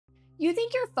You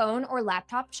think your phone or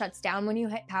laptop shuts down when you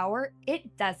hit power?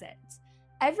 It doesn't.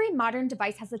 Every modern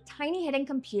device has a tiny hidden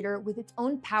computer with its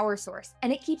own power source,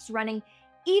 and it keeps running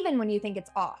even when you think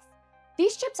it's off.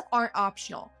 These chips aren't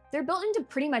optional. They're built into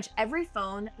pretty much every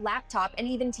phone, laptop, and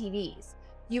even TVs.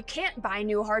 You can't buy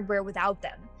new hardware without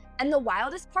them. And the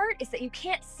wildest part is that you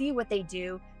can't see what they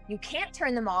do, you can't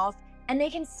turn them off, and they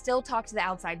can still talk to the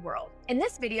outside world. In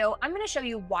this video, I'm going to show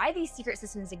you why these secret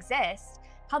systems exist,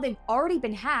 how they've already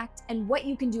been hacked, and what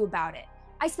you can do about it.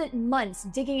 I spent months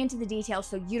digging into the details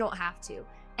so you don't have to.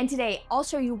 And today, I'll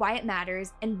show you why it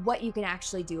matters and what you can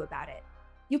actually do about it.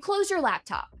 You close your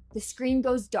laptop, the screen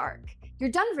goes dark.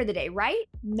 You're done for the day, right?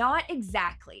 Not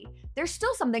exactly. There's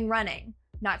still something running.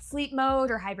 Not sleep mode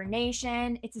or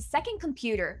hibernation. It's a second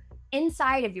computer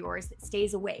inside of yours that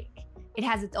stays awake. It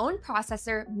has its own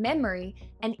processor, memory,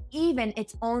 and even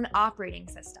its own operating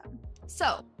system.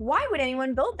 So, why would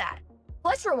anyone build that?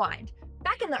 Let's rewind.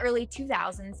 Back in the early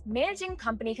 2000s, managing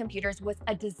company computers was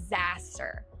a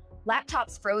disaster.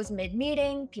 Laptops froze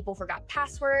mid-meeting, people forgot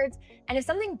passwords, and if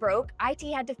something broke, IT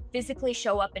had to physically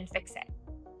show up and fix it.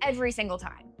 Every single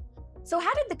time. So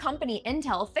how did the company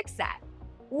Intel fix that?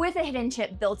 With a hidden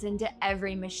chip built into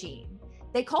every machine.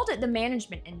 They called it the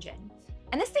management engine.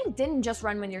 And this thing didn't just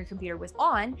run when your computer was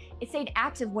on, it stayed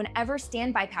active whenever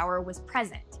standby power was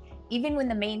present, even when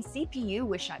the main CPU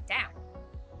was shut down.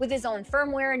 With its own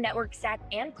firmware, network stack,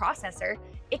 and processor,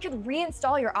 it could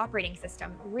reinstall your operating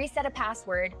system, reset a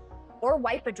password, or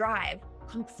wipe a drive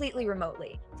completely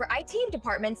remotely. For IT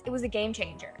departments, it was a game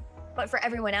changer. But for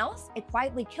everyone else, it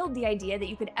quietly killed the idea that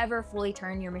you could ever fully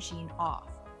turn your machine off.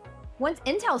 Once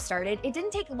Intel started, it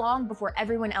didn't take long before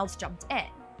everyone else jumped in.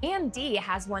 AMD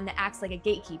has one that acts like a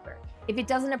gatekeeper. If it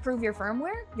doesn't approve your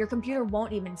firmware, your computer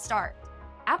won't even start.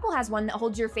 Apple has one that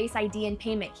holds your Face ID and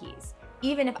payment keys.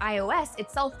 Even if iOS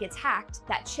itself gets hacked,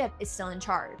 that chip is still in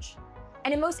charge.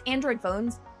 And in most Android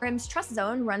phones, RIM's Trust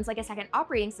Zone runs like a second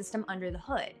operating system under the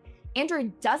hood.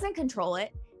 Android doesn't control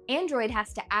it, Android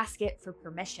has to ask it for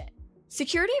permission.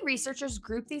 Security researchers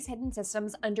group these hidden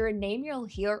systems under a name you'll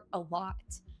hear a lot: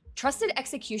 Trusted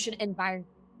Execution Environment,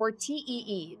 or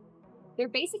TEE. They're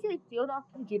basically sealed-off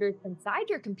computers inside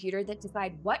your computer that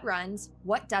decide what runs,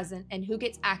 what doesn't, and who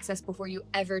gets access before you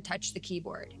ever touch the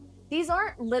keyboard. These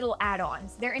aren't little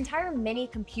add-ons, they're entire mini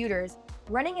computers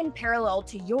running in parallel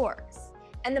to yours.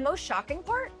 And the most shocking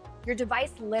part? Your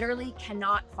device literally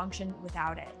cannot function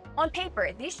without it. On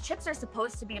paper, these chips are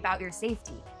supposed to be about your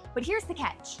safety, but here's the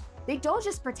catch. They don't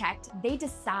just protect, they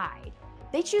decide.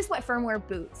 They choose what firmware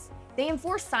boots, they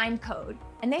enforce signed code,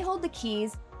 and they hold the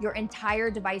keys your entire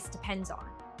device depends on.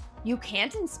 You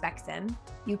can't inspect them,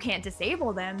 you can't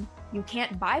disable them, you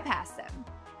can't bypass them.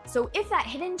 So if that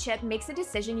hidden chip makes a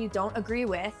decision you don't agree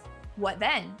with, what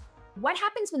then? What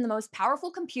happens when the most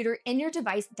powerful computer in your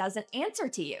device doesn't answer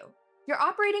to you? Your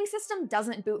operating system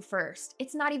doesn't boot first,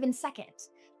 it's not even second.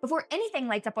 Before anything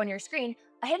lights up on your screen,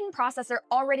 a hidden processor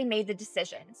already made the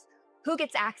decisions. Who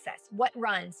gets access, what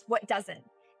runs, what doesn't.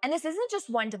 And this isn't just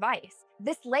one device.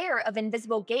 This layer of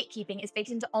invisible gatekeeping is baked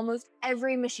into almost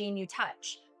every machine you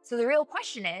touch. So the real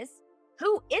question is,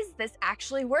 who is this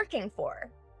actually working for?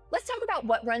 Let's talk about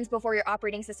what runs before your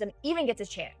operating system even gets a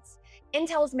chance.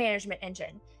 Intel's management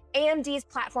engine, AMD's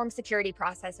platform security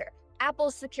processor,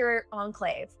 Apple's secure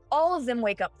enclave, all of them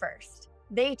wake up first.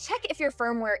 They check if your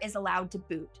firmware is allowed to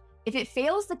boot. If it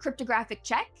fails the cryptographic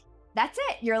check, that's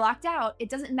it, you're locked out. It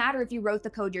doesn't matter if you wrote the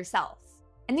code yourself.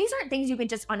 And these aren't things you can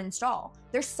just uninstall.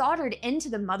 They're soldered into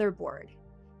the motherboard.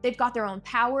 They've got their own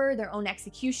power, their own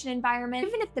execution environment.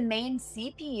 Even if the main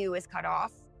CPU is cut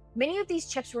off, many of these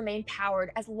chips remain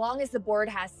powered as long as the board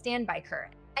has standby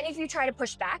current. And if you try to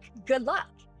push back, good luck.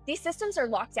 These systems are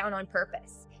locked down on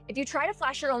purpose. If you try to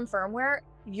flash your own firmware,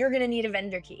 you're gonna need a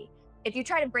vendor key. If you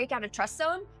try to break out a trust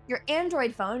zone, your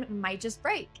Android phone might just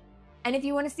break. And if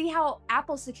you want to see how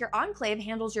Apple's Secure Enclave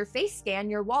handles your face scan,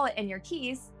 your wallet, and your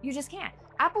keys, you just can't.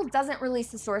 Apple doesn't release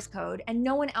the source code, and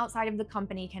no one outside of the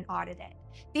company can audit it.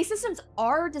 These systems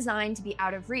are designed to be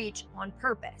out of reach on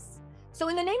purpose. So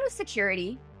in the name of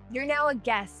security, you're now a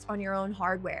guest on your own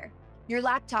hardware. Your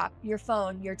laptop, your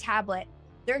phone, your tablet,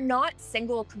 they're not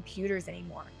single computers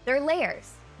anymore. They're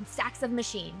layers and stacks of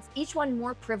machines, each one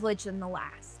more privileged than the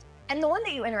last. And the one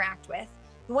that you interact with,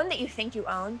 the one that you think you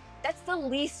own, that's the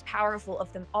least powerful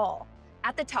of them all.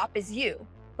 At the top is you,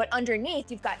 but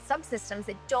underneath you've got subsystems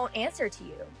that don't answer to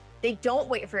you. They don't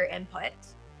wait for your input,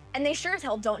 and they sure as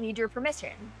hell don't need your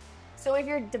permission. So if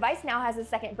your device now has a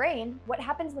second brain, what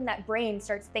happens when that brain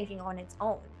starts thinking on its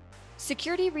own?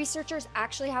 Security researchers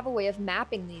actually have a way of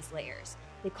mapping these layers.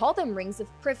 They call them rings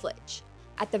of privilege.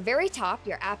 At the very top,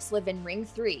 your apps live in ring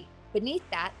 3, Beneath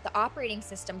that, the operating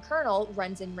system kernel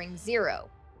runs in ring 0,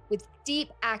 with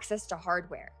deep access to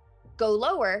hardware. Go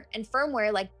lower, and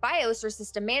firmware like BIOS or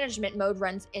system management mode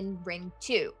runs in ring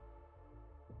 2.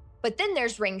 But then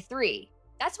there's ring 3.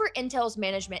 That's where Intel's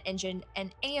management engine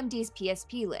and AMD's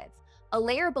PSP live, a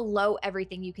layer below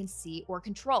everything you can see or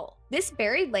control. This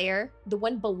buried layer, the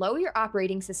one below your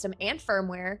operating system and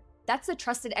firmware, that's the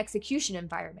trusted execution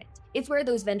environment. It's where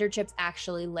those vendor chips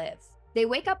actually live. They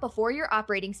wake up before your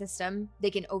operating system, they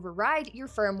can override your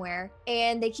firmware,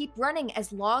 and they keep running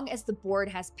as long as the board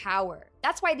has power.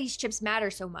 That's why these chips matter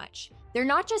so much. They're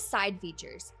not just side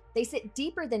features. They sit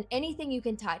deeper than anything you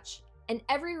can touch, and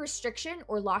every restriction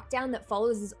or lockdown that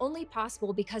follows is only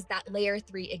possible because that layer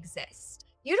 3 exists.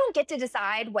 You don't get to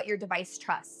decide what your device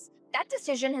trusts. That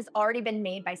decision has already been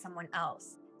made by someone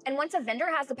else. And once a vendor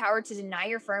has the power to deny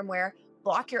your firmware,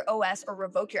 block your OS, or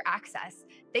revoke your access,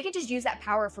 they can just use that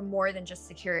power for more than just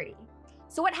security.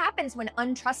 So what happens when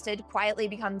untrusted quietly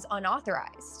becomes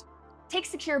unauthorized? Take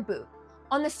secure boot.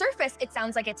 On the surface, it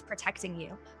sounds like it's protecting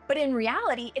you, but in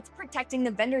reality, it's protecting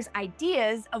the vendor's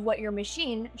ideas of what your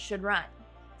machine should run.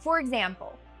 For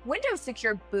example, Windows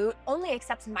Secure Boot only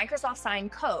accepts Microsoft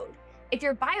signed code. If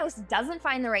your BIOS doesn't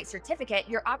find the right certificate,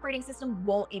 your operating system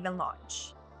won't even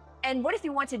launch. And what if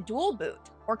you want to dual boot,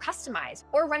 or customize,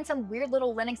 or run some weird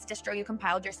little Linux distro you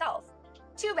compiled yourself?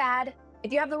 Too bad.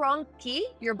 If you have the wrong key,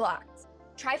 you're blocked.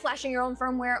 Try flashing your own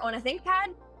firmware on a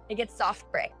ThinkPad, it gets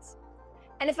soft bricked.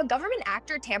 And if a government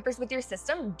actor tampers with your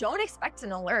system, don't expect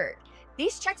an alert.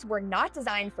 These checks were not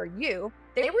designed for you,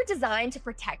 they were designed to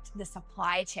protect the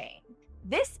supply chain.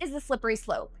 This is the slippery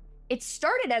slope. It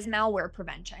started as malware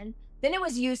prevention, then it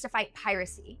was used to fight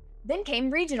piracy, then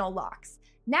came regional locks.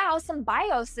 Now, some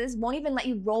BIOSes won't even let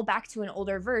you roll back to an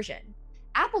older version.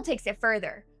 Apple takes it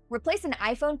further. Replace an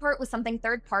iPhone part with something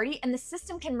third-party and the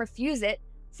system can refuse it,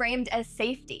 framed as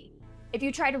safety. If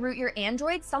you try to root your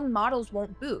Android, some models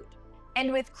won't boot.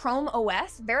 And with Chrome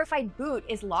OS, verified boot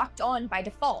is locked on by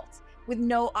default, with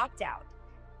no opt-out.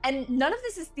 And none of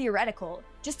this is theoretical.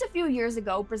 Just a few years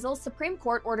ago, Brazil's Supreme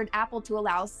Court ordered Apple to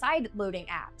allow side-loading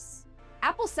apps.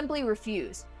 Apple simply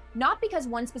refused. Not because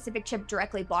one specific chip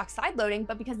directly blocks sideloading,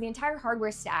 but because the entire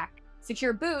hardware stack,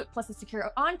 Secure Boot plus a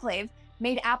secure enclave,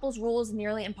 made Apple's rules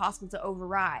nearly impossible to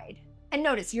override. And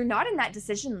notice, you're not in that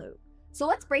decision loop. So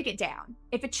let's break it down.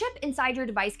 If a chip inside your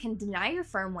device can deny your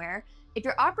firmware, if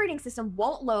your operating system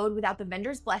won't load without the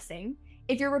vendor's blessing,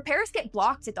 if your repairs get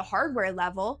blocked at the hardware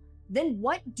level, then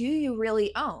what do you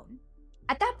really own?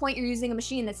 At that point, you're using a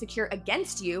machine that's secure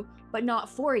against you, but not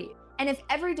for you. And if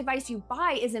every device you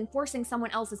buy is enforcing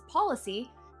someone else's policy,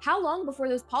 how long before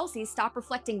those policies stop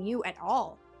reflecting you at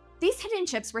all? These hidden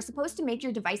chips were supposed to make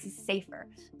your devices safer,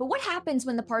 but what happens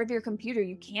when the part of your computer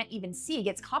you can't even see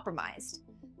gets compromised?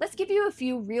 Let's give you a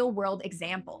few real-world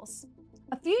examples.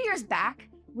 A few years back,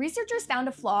 researchers found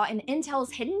a flaw in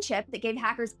Intel's hidden chip that gave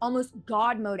hackers almost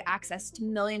God mode access to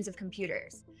millions of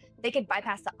computers. They could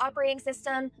bypass the operating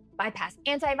system, bypass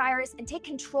antivirus, and take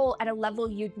control at a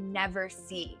level you'd never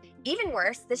see. Even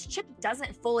worse, this chip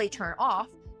doesn't fully turn off,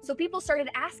 so people started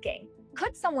asking,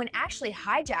 could someone actually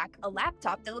hijack a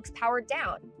laptop that looks powered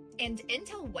down? And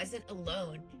Intel wasn't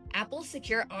alone. Apple's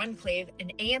Secure Enclave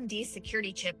and AMD's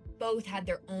security chip both had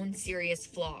their own serious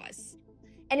flaws.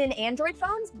 And in Android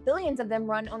phones, billions of them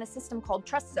run on a system called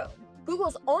TrustZone.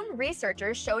 Google's own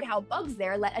researchers showed how bugs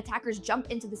there let attackers jump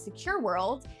into the secure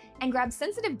world and grab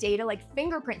sensitive data like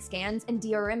fingerprint scans and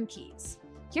DRM keys.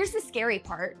 Here's the scary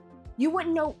part. You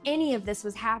wouldn't know any of this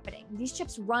was happening. These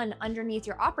chips run underneath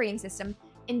your operating system,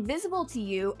 invisible to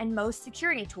you and most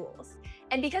security tools.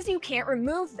 And because you can't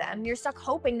remove them, you're stuck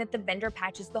hoping that the vendor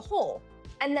patches the hole,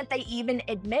 and that they even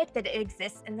admit that it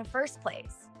exists in the first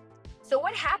place. So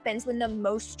what happens when the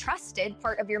most trusted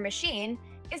part of your machine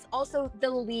is also the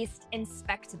least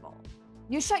inspectable?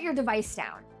 You shut your device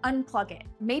down, unplug it,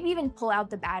 maybe even pull out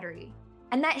the battery.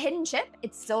 And that hidden chip,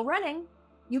 it's still running.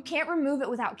 You can't remove it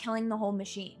without killing the whole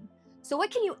machine. So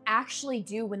what can you actually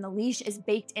do when the leash is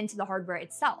baked into the hardware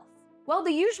itself? Well,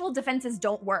 the usual defenses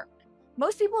don't work.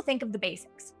 Most people think of the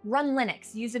basics. Run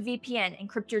Linux, use a VPN,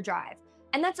 encrypt your drive.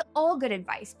 And that's all good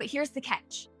advice, but here's the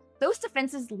catch. Those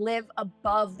defenses live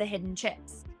above the hidden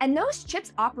chips. And those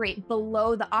chips operate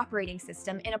below the operating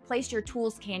system in a place your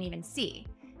tools can't even see.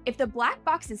 If the black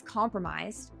box is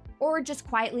compromised, or just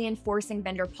quietly enforcing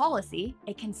vendor policy,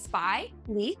 it can spy,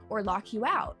 leak, or lock you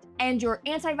out. And your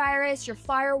antivirus, your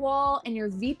firewall, and your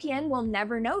VPN will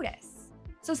never notice.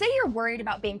 So say you're worried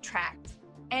about being tracked,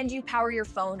 and you power your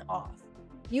phone off.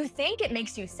 You think it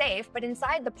makes you safe, but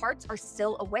inside the parts are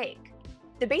still awake.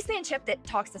 The baseband chip that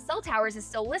talks to cell towers is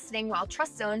still listening while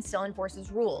TrustZone still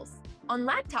enforces rules. On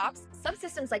laptops,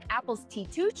 subsystems like Apple's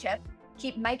T2 chip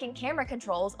keep mic and camera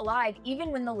controls alive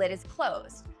even when the lid is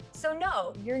closed. So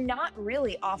no, you're not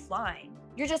really offline.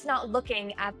 You're just not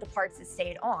looking at the parts that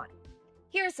stayed on.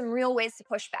 Here are some real ways to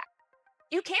push back.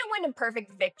 You can't win a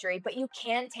perfect victory, but you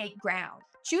can take ground.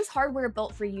 Choose hardware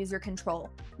built for user control.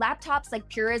 Laptops like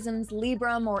Purism's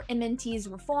Librem or M&T's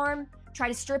Reform try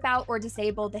to strip out or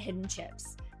disable the hidden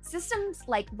chips. Systems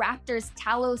like Raptor's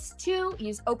Talos 2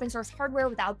 use open source hardware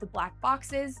without the black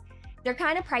boxes. They're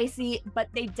kind of pricey, but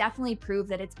they definitely prove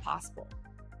that it's possible.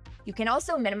 You can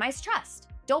also minimize trust.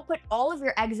 Don't put all of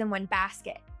your eggs in one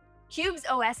basket. Cube's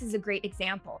OS is a great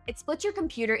example. It splits your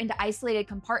computer into isolated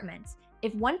compartments.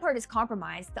 If one part is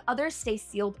compromised, the others stay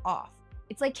sealed off.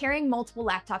 It's like carrying multiple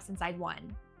laptops inside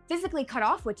one. Physically cut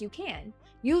off what you can.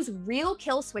 Use real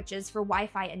kill switches for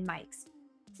Wi-Fi and mics.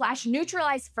 Flash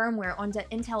neutralized firmware onto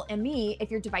Intel ME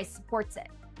if your device supports it.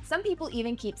 Some people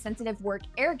even keep sensitive work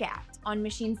air-gapped on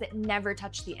machines that never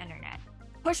touch the internet.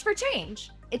 Push for change.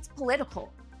 It's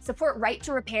political. Support right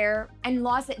to repair and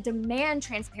laws that demand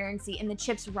transparency in the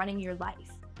chips running your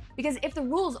life. Because if the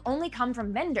rules only come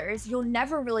from vendors, you'll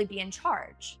never really be in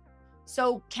charge.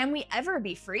 So can we ever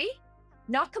be free?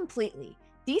 Not completely.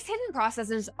 These hidden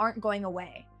processors aren't going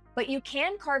away, but you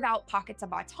can carve out pockets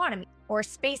of autonomy or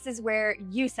spaces where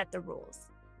you set the rules.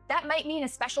 That might mean a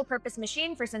special purpose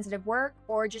machine for sensitive work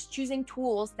or just choosing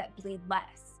tools that bleed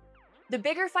less. The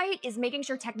bigger fight is making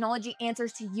sure technology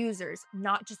answers to users,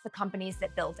 not just the companies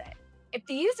that build it. If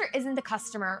the user isn't the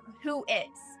customer, who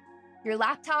is? Your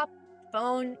laptop,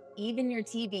 phone, even your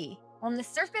TV. On the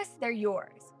surface, they're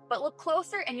yours, but look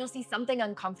closer and you'll see something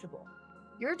uncomfortable.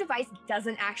 Your device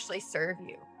doesn't actually serve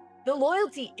you. The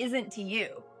loyalty isn't to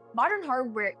you. Modern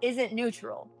hardware isn't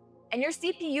neutral, and your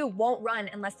CPU won't run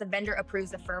unless the vendor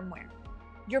approves the firmware.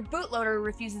 Your bootloader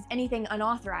refuses anything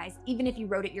unauthorized, even if you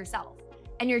wrote it yourself.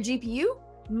 And your GPU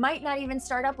might not even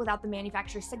start up without the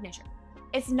manufacturer's signature.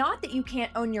 It's not that you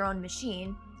can't own your own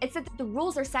machine, it's that the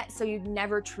rules are set so you'd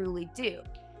never truly do.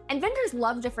 And vendors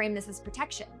love to frame this as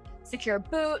protection. Secure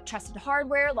boot, trusted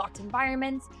hardware, locked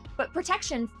environments, but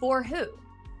protection for who?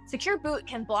 Secure boot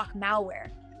can block malware,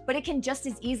 but it can just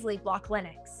as easily block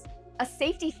Linux. A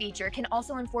safety feature can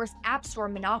also enforce App Store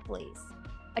monopolies.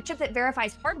 A chip that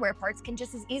verifies hardware parts can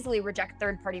just as easily reject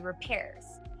third-party repairs.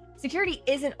 Security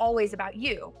isn't always about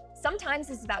you. Sometimes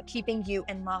it's about keeping you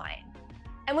in line.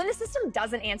 And when the system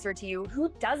doesn't answer to you,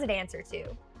 who does it answer to?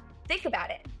 Think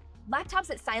about it. Laptops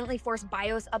that silently force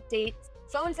BIOS updates,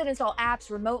 phones that install apps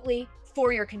remotely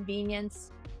for your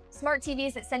convenience, smart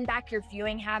TVs that send back your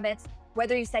viewing habits,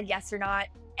 whether you said yes or not,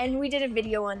 and we did a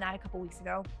video on that a couple weeks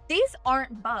ago. These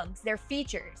aren't bugs, they're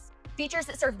features. Features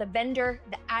that serve the vendor,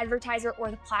 the advertiser,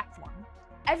 or the platform.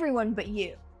 Everyone but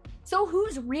you. So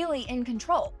who's really in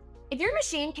control? If your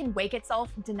machine can wake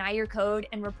itself, deny your code,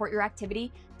 and report your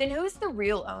activity, then who's the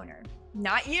real owner?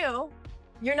 Not you.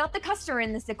 You're not the customer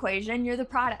in this equation, you're the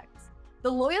product.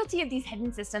 The loyalty of these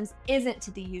hidden systems isn't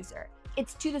to the user.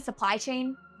 It's to the supply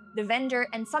chain, the vendor,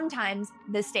 and sometimes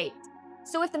the state.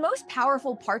 So if the most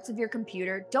powerful parts of your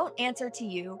computer don't answer to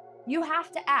you, you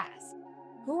have to ask,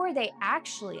 who are they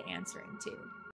actually answering to?